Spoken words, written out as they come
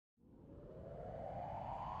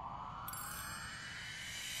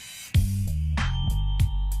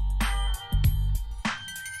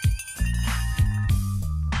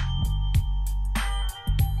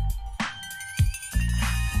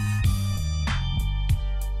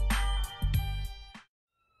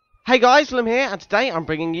Hey guys, Willem here, and today I'm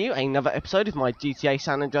bringing you another episode of my GTA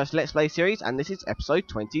San Andreas Let's Play series, and this is episode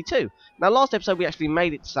 22. Now, last episode we actually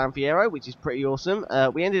made it to San Fierro, which is pretty awesome.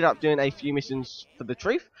 We ended up doing a few missions for the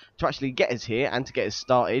truth to actually get us here and to get us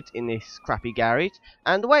started in this crappy garage.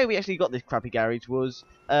 And the way we actually got this crappy garage was,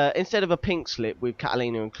 instead of a pink slip with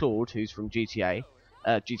Catalina and Claude, who's from GTA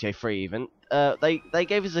 3 even, they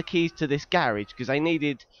gave us the keys to this garage because they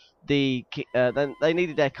needed they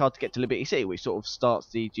needed their car to get to Liberty City, which sort of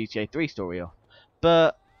starts the GTA 3 story off.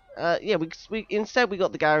 But yeah, we instead we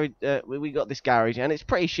got the garage. We got this garage, and it's a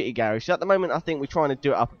pretty shitty garage. So at the moment, I think we're trying to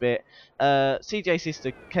do it up a bit. CJ's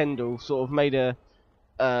sister Kendl sort of made a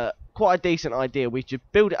quite a decent idea. We should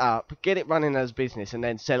build it up, get it running as a business, and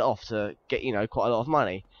then sell it off to get quite a lot of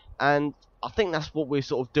money. And I think that's what we're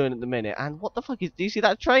sort of doing at the minute. And what the fuck is? Do you see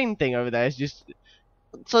that train thing over there? It's just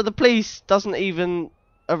so the police doesn't even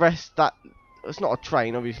arrest that. It's not a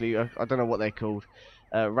train, obviously. I don't know what they're called.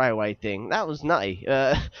 Railway thing. That was nutty.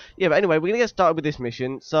 Yeah, but anyway, we're gonna get started with this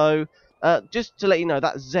mission. So just to let you know,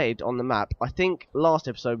 that Z on the map, I think last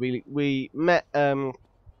episode we met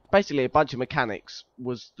basically a bunch of mechanics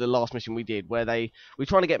was the last mission we did, where we're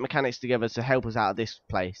trying to get mechanics together to help us out of this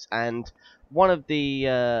place. And one of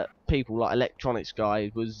the people, like electronics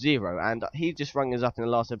guy, was Zero, and he just rang us up in the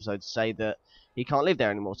last episode to say that he can't live there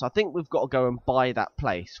anymore. So I think we've got to go and buy that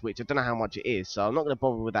place, which I don't know how much it is. So I'm not going to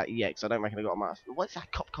bother with that yet, because I don't reckon I got enough. What's that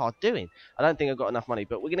cop car doing? I don't think I've got enough money.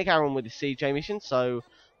 But we're going to carry on with the CJ mission. So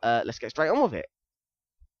let's get straight on with it.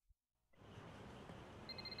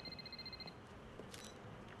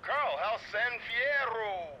 Carl, how's San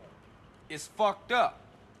Fierro? It's fucked up.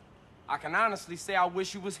 I can honestly say I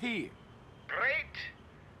wish you was here. Great.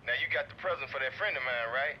 Now you got the present for that friend of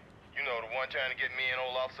mine, right? You know, the one trying to get me and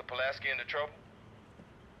old Officer Pulaski into trouble?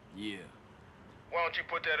 Yeah. Why don't you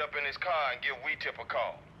put that up in his car and give Weetip a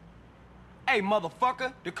call? Hey,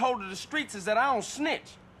 motherfucker, the code of the streets is that I don't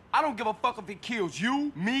snitch. I don't give a fuck if it kills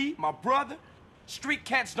you, me, my brother. Street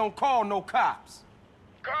cats don't call no cops.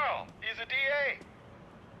 Carl, he's a DA.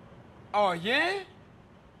 Oh, yeah?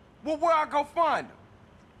 Well, where I go find him?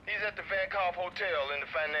 He's at the Vankoff Hotel in the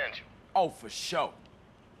Financial. Oh, for sure.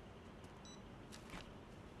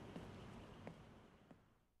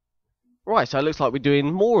 Right, so it looks like we're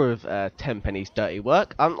doing more of Tenpenny's dirty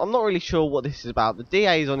work. I'm not really sure what this is about. The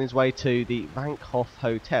DA is on his way to the Vankoff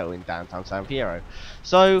Hotel in downtown San Fierro.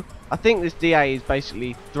 So I think this DA is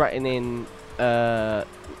basically threatening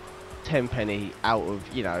Tenpenny out of,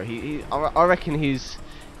 I reckon he's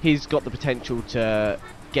got the potential to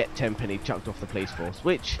get Tenpenny chucked off the police force,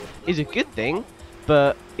 which is a good thing.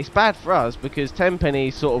 But it's bad for us because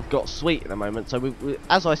Tenpenny sort of got sweet at the moment. So we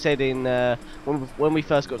as I said in when we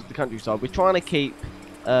first got to the countryside, we're trying to keep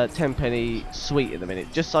Tenpenny sweet at the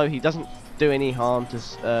minute, just so he doesn't do any harm to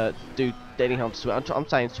Sweet. I'm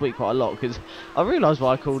saying Sweet quite a lot because I realise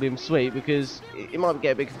why I called him Sweet, because it might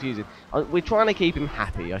get a bit confusing. We're trying to keep him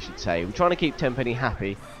happy, I should say. We're trying to keep Tenpenny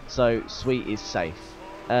happy, so Sweet is safe.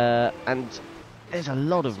 And there's a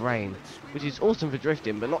lot of rain, which is awesome for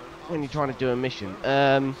drifting, but not when you're trying to do a mission.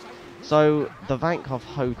 So the Vankoff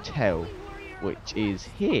Hotel, which is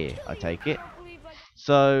here, I take it.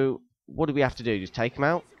 So what do we have to do? Just take him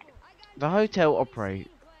out? The hotel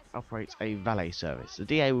operates a valet service. The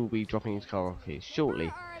DA will be dropping his car off here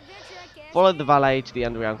shortly. Follow the valet to the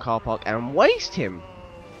underground car park and waste him.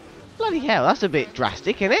 Bloody hell, that's a bit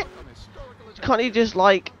drastic, isn't it? Can't he just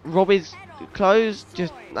like rob his clothes?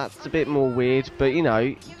 Just, that's a bit more weird, but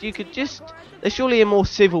you could just, there's surely a more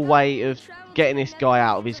civil way of getting this guy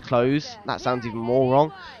out of his clothes. That sounds even more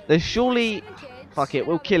wrong. There's surely, fuck it,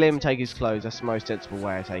 we'll kill him, take his clothes. That's the most sensible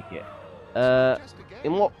way I take it.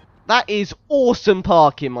 That is awesome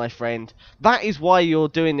parking, my friend. That is why you're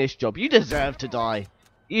doing this job. You deserve to die.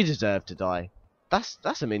 You deserve to die. That's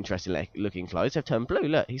some interesting looking clothes. They've turned blue.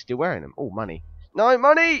 Look, he's still wearing them. Oh, money. No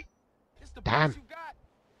money. Damn.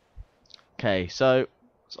 Okay, so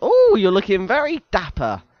oh, you're looking very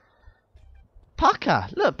dapper. Pucker.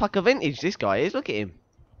 Look, Pucker Vintage, this guy is. Look at him.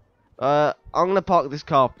 I'm going to park this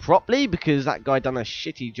car properly because that guy done a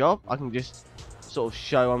shitty job. I can just sort of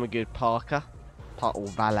show I'm a good parker. Or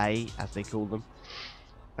valet, as they call them.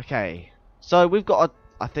 Okay, so we've got to,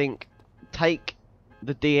 I think, take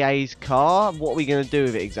the DA's car. What are we going to do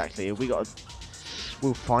with it exactly?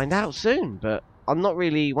 We'll find out soon, but I'm not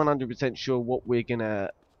really 100% sure what we're going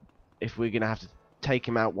to, if we're going to have to take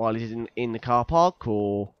him out while he's in the car park,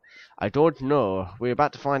 or I don't know. We're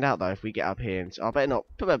about to find out though if we get up here. And so I better not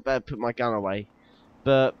put my gun away.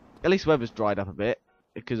 But at least the weather's dried up a bit,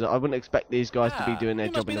 because I wouldn't expect these guys to be doing their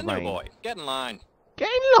job in the rain. Boy. Get in line. Get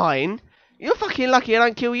in line? You're fucking lucky I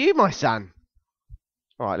don't kill you, my son.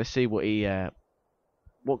 Alright, let's see what he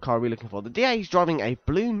what car are we looking for? The DA is driving a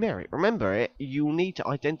blue Merit. Remember it, you'll need to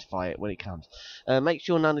identify it when it comes. Make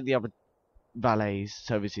sure none of the other valets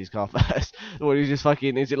service his car first. Or is just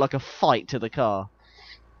fucking, is it like a fight to the car?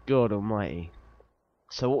 God almighty.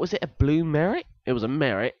 So what was it, a blue Merit? It was a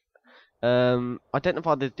Merit.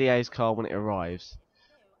 Identify the DA's car when it arrives.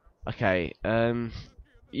 Okay,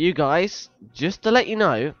 you guys, just to let you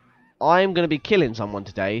know, I'm going to be killing someone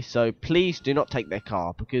today, so please do not take their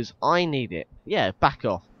car, because I need it. Yeah, back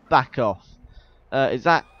off, back off. Is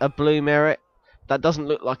that a blue Merit? That doesn't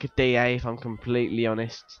look like a DA, if I'm completely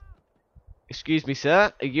honest. Excuse me,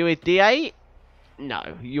 sir, are you a DA? No,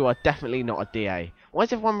 you are definitely not a DA. Why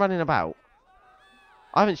is everyone running about?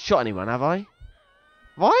 I haven't shot anyone, have I?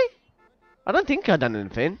 Have I? I don't think I've done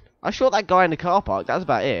anything. I shot that guy in the car park, that's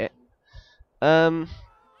about it.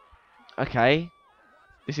 Okay.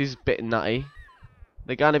 This is a bit nutty.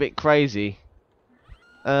 They're going a bit crazy.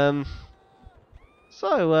 So,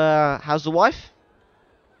 how's the wife?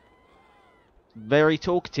 Very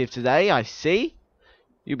talkative today, I see.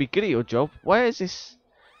 You'll be good at your job. Where is this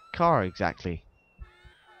car exactly?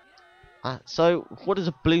 So, what does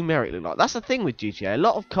a blue Merit look like? That's the thing with GTA. A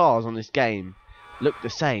lot of cars on this game look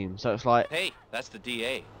the same. So it's like... Hey, that's the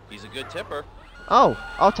DA. He's a good tipper. Oh,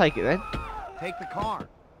 I'll take it then. Take the car.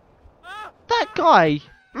 That guy!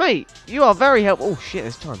 Mate, you are very helpful. Oh shit,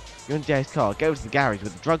 there's time. You're in DA's car. Go to the garage where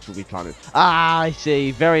the drugs will be planted. Ah, I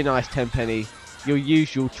see. Very nice, Tenpenny. Your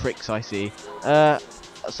usual tricks, I see.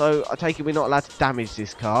 So, I take it we're not allowed to damage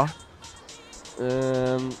this car.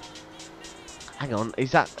 Hang on,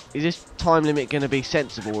 is this time limit going to be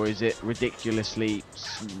sensible, or is it ridiculously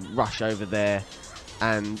rush over there?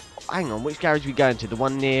 And hang on, which garage are we going to? The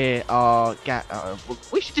one near our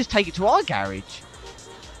we should just take it to our garage.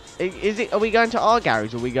 Are we going to our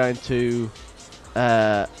garage, or are we going to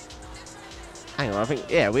hang on, I think,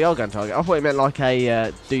 yeah, we are going to our garage. I thought it meant like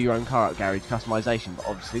a do your own car at garage customization, but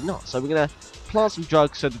obviously not. So we're going to plant some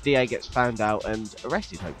drugs so the DA gets found out and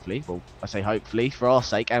arrested, hopefully. Well, I say hopefully, for our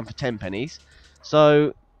sake and for Tenpenny's.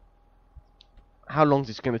 So, how long is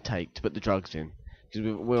this going to take to put the drugs in?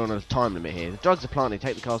 Because we're on a time limit here. The drugs are planted,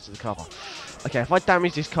 take the cars to the car park. Okay, if I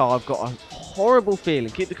damage this car, I've got a horrible feeling.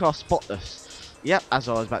 Keep the car spotless. Yep, as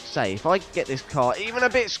I was about to say. If I get this car even a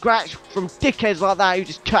bit scratched from dickheads like that who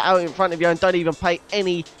just cut out in front of you and don't even pay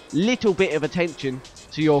any little bit of attention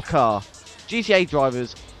to your car. GTA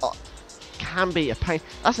drivers can be a pain.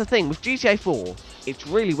 That's the thing, with GTA 4, it's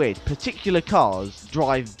really weird. Particular cars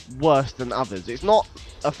drive worse than others. It's not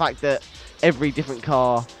a fact that every different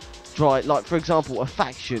car drive, like for example, a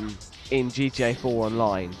faction in GTA 4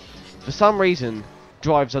 Online, for some reason,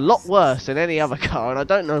 drives a lot worse than any other car, and I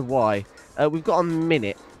don't know why. We've got a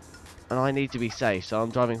minute, and I need to be safe, so I'm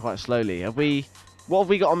driving quite slowly. What have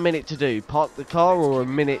we got a minute to do? Park the car, or a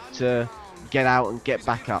minute to get out and get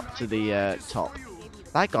back up to the top?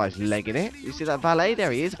 That guy's legging it. You see that valet?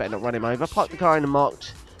 There he is. Better not run him over. Park the car in a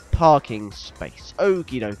marked parking space.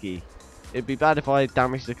 Okie dokie. It'd be bad if I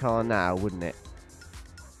damaged the car now, wouldn't it?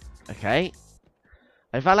 Okay.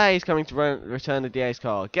 A valet is coming to return the DA's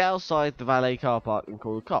car. Get outside the valet car park and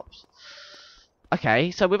call the cops.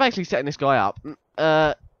 Okay, so we're basically setting this guy up.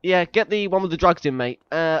 Yeah, get the one with the drugs in, mate.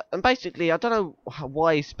 And basically, I don't know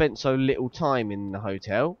why he spent so little time in the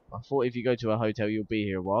hotel. I thought if you go to a hotel, you'll be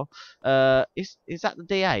here a while. Is that the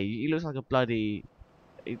DA? He looks like a bloody...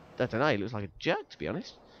 I don't know, he looks like a jerk, to be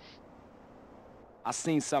honest. I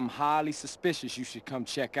seen something highly suspicious you should come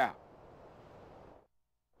check out.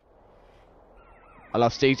 I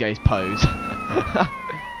love CJ's pose.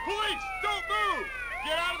 Police, don't move!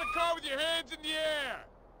 Get out of the car with your hands in the air!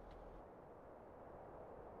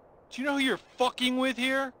 Do you know who you're fucking with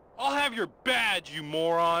here? I'll have your badge, you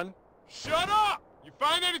moron! Shut up! You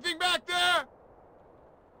find anything back there?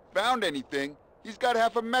 Found anything? He's got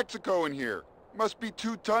half of Mexico in here. Must be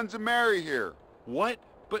 2 tons of Mary here. What?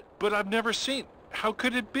 But I've never seen... How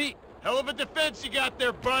could it be? Hell of a defense you got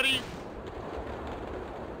there, buddy!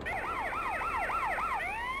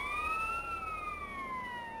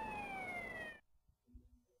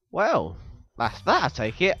 Well, that's that, I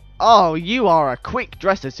take it. Oh, you are a quick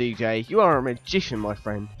dresser, CJ. You are a magician, my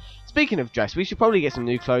friend. Speaking of dress, we should probably get some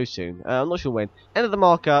new clothes soon. I'm not sure when. End of the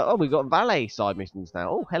marker. Oh, we've got valet side missions now.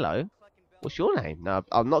 Oh, hello. What's your name? No,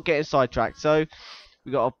 I'm not getting sidetracked. So,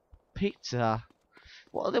 we got a pizza.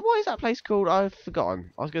 What is that place called? I've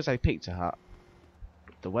forgotten. I was going to say Pizza Hut.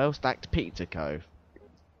 The Well-Stacked Pizza Co.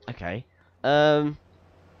 Okay.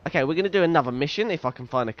 Okay, we're going to do another mission if I can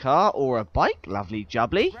find a car or a bike. Lovely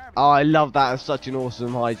jubbly. Oh, I love that. It's such an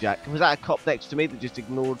awesome hijack. Was that a cop next to me that just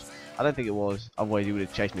ignored? I don't think it was. Otherwise he would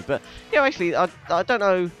have chased me. But, yeah, actually, I don't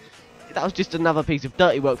know. That was just another piece of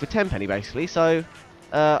dirty work for Tenpenny, basically. So,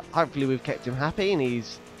 Hopefully we've kept him happy, and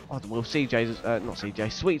he's... Oh, well, CJ's... not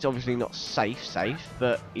CJ. Sweet's obviously not safe,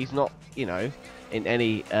 but he's not, you know, in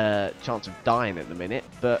any chance of dying at the minute.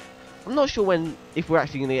 But I'm not sure if we're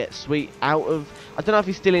actually going to get Sweet out of... I don't know if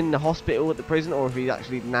he's still in the hospital at the prison, or if he's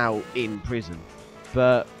actually now in prison.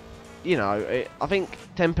 But, you know, I think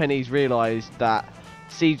Tenpenny's realised that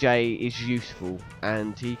CJ is useful,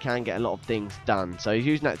 and he can get a lot of things done. So he's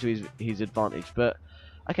using that to his advantage. But,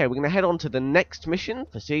 okay, we're going to head on to the next mission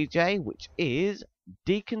for CJ, which is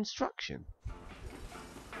deconstruction.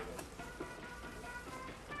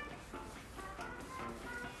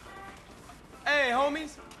 Hey,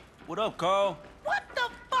 homies. What up, Carl? What the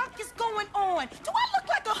fuck is going on? Do I look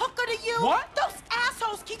like a hooker to you? What? Those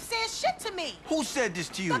assholes keep saying shit to me. Who said this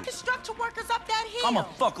to you? The construction workers up that hill. I'ma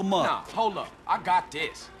fuck them up. Nah, hold up. I got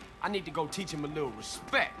this. I need to go teach him a little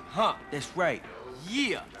respect, huh? That's right.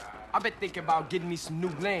 Yeah. I've been thinking about getting me some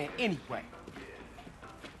new land anyway.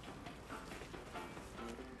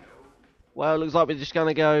 Well, looks like we're just going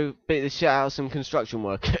to go beat the shit out of some construction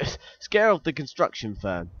workers. Scare off the construction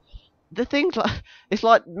firm. The things like... It's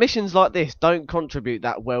like missions like this don't contribute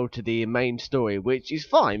that well to the main story, which is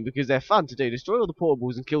fine because they're fun to do. Destroy all the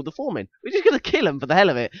portables and kill the foremen. We're just going to kill them for the hell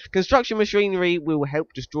of it. Construction machinery will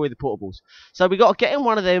help destroy the portables. So we got to get in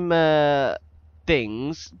one of them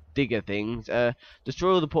things, digger things.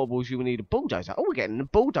 Destroy all the portables, you will need a bulldozer. Oh, we're getting a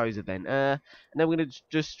bulldozer then. And then we're going to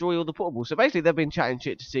destroy all the portables. So basically they've been chatting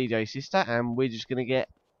shit to CJ's sister, and we're just going to get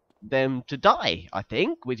them to die, I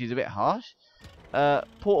think, which is a bit harsh.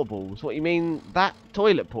 Portables. What you mean? That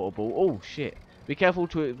toilet portable? Oh shit! Be careful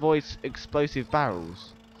to avoid explosive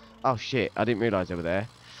barrels. Oh shit! I didn't realise they were there.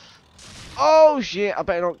 Oh shit! I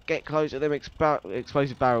better not get close to them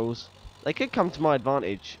explosive barrels. They could come to my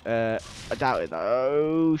advantage. I doubt it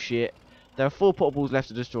though. Oh shit! There are 4 portables left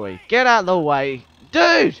to destroy. Get out of the way,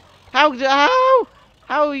 dude! How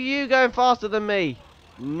are you going faster than me?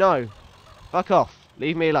 No. Fuck off.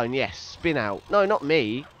 Leave me alone. Yes. Spin out. No, not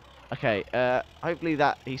me. Okay, hopefully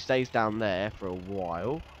that he stays down there for a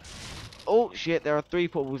while. Oh, shit, there are 3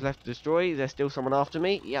 portables left to destroy. There's still someone after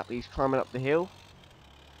me. Yep, he's climbing up the hill.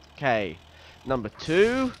 Okay, number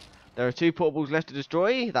 2. There are 2 portables left to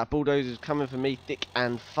destroy. That bulldozer's coming for me thick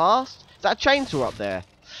and fast. Is that a chainsaw up there?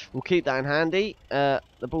 We'll keep that in handy. The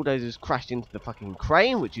bulldozer's crashed into the fucking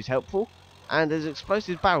crane, which is helpful. And there's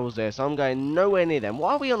explosive barrels there, so I'm going nowhere near them.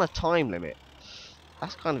 Why are we on a time limit?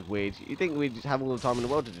 That's kind of weird. You think we'd just have all the time in the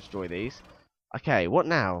world to destroy these? Okay, what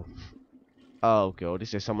now? Oh god, is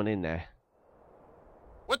there someone in there?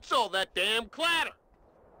 What's all that damn clatter?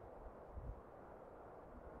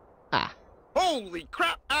 Ah. Holy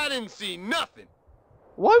crap, I didn't see nothing.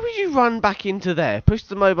 Why would you run back into there? Push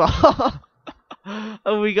the mobile.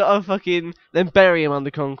 Oh, we got to fucking... Then bury him under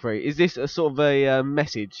concrete. Is this a sort of a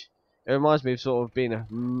message? It reminds me of sort of being a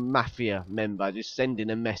mafia member, just sending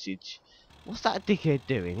a message. What's that dickhead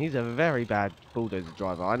doing? He's a very bad bulldozer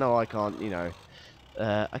driver. I know I can't, you know.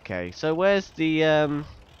 Okay, so where's the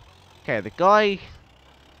okay, the guy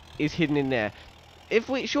is hidden in there.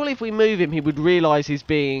 Surely if we move him, he would realise he's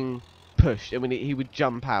being pushed, and he would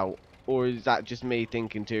jump out. Or is that just me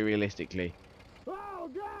thinking too realistically?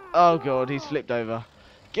 Oh god, he's flipped over.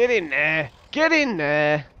 Get in there! Get in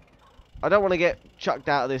there! I don't want to get chucked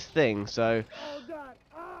out of this thing, so...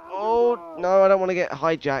 Oh, no, I don't want to get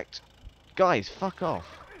hijacked. Guys, fuck off.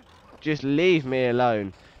 Just leave me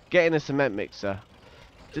alone. Get in a cement mixer.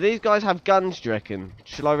 Do these guys have guns, do you reckon?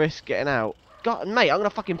 Shall I risk getting out? God, mate, I'm going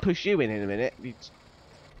to fucking push you in a minute.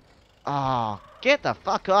 Ah, get the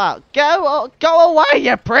fuck out. Go away,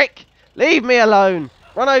 you prick! Leave me alone.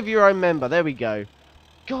 Run over your own member. There we go.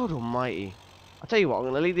 God almighty. I'll tell you what, I'm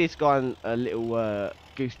going to leave this guy on a little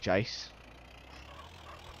goose chase.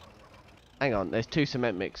 Hang on, there's 2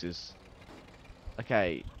 cement mixers.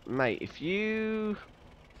 Okay, mate, if you...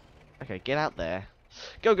 Okay, get out there.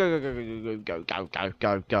 Go, go, go, go, go, go, go, go,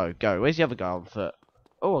 go, go, go. Where's the other guy on foot?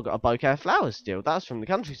 Oh, I've got a bouquet of flowers still. That's from the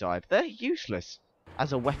countryside. They're useless.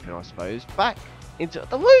 As a weapon, I suppose. Back into...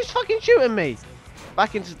 Who's fucking shooting me?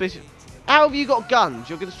 Back into the... How have you got guns?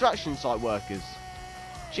 You're construction site workers.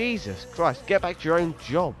 Jesus Christ, get back to your own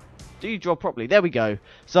job. Do your job properly. There we go.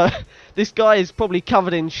 So, this guy is probably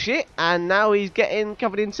covered in shit, and now he's getting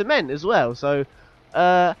covered in cement as well. So,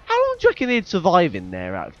 how long do you reckon he'd survive in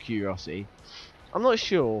there, out of curiosity? I'm not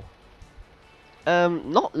sure.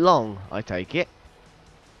 Not long, I take it.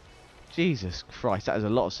 Jesus Christ, that is a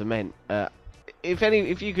lot of cement.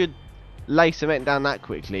 If you could lay cement down that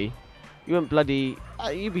quickly, you wouldn't bloody...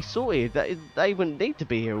 you'd be sorted. They wouldn't need to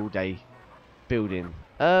be here all day building.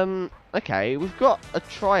 Okay, we've got a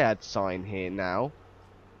triad sign here now.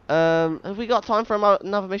 Have we got time for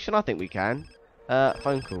another mission? I think we can.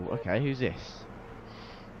 Phone call. Okay, who's this?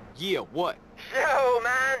 Yeah, what? Yo,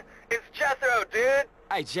 man, it's Jethro, dude.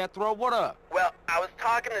 Hey, Jethro, what up? Well, I was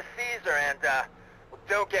talking to Caesar, and, well,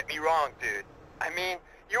 don't get me wrong, dude. I mean,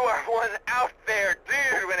 you are one out there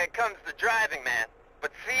dude when it comes to driving, man.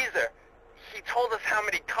 But Caesar, he told us how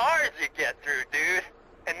many cars you get through, dude.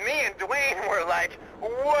 And me and Dwayne were like,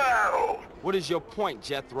 whoa! What is your point,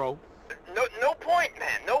 Jethro? No point,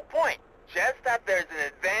 man, no point. Just that there's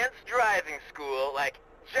an advanced driving school, like,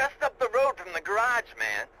 just up the road from the garage,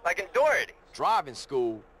 man. Like in Doherty. Driving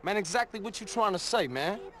school? Man, exactly what you trying to say,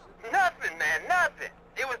 man? Nothing, man, nothing.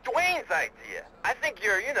 It was Dwayne's idea. I think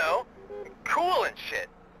you're, you know, cool and shit.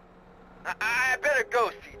 I better go,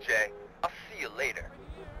 CJ. I'll see you later.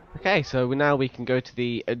 Okay, so now we can go to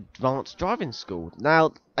the advanced driving school.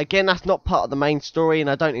 Now, again, that's not part of the main story, and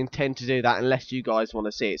I don't intend to do that unless you guys want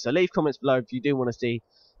to see it. So leave comments below if you do want to see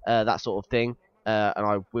that sort of thing, and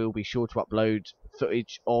I will be sure to upload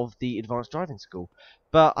footage of the advanced driving school.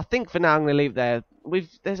 But I think for now I'm going to leave it there.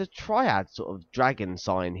 There's a triad sort of dragon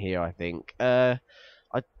sign here, I think.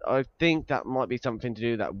 I think that might be something to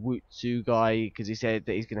do with that Wutsu guy, because he said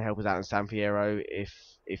that he's going to help us out in San Fierro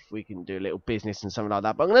if we can do a little business and something like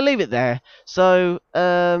that. But I'm going to leave it there. So,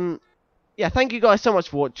 yeah, thank you guys so much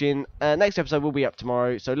for watching. Next episode will be up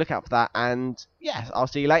tomorrow, so look out for that. And, yeah, I'll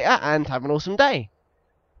see you later, and have an awesome day.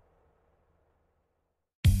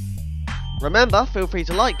 Remember, feel free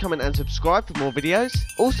to like, comment and subscribe for more videos.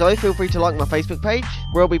 Also, feel free to like my Facebook page,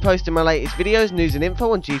 where I'll be posting my latest videos, news and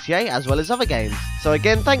info on GTA, as well as other games. So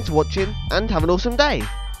again, thanks for watching, and have an awesome day.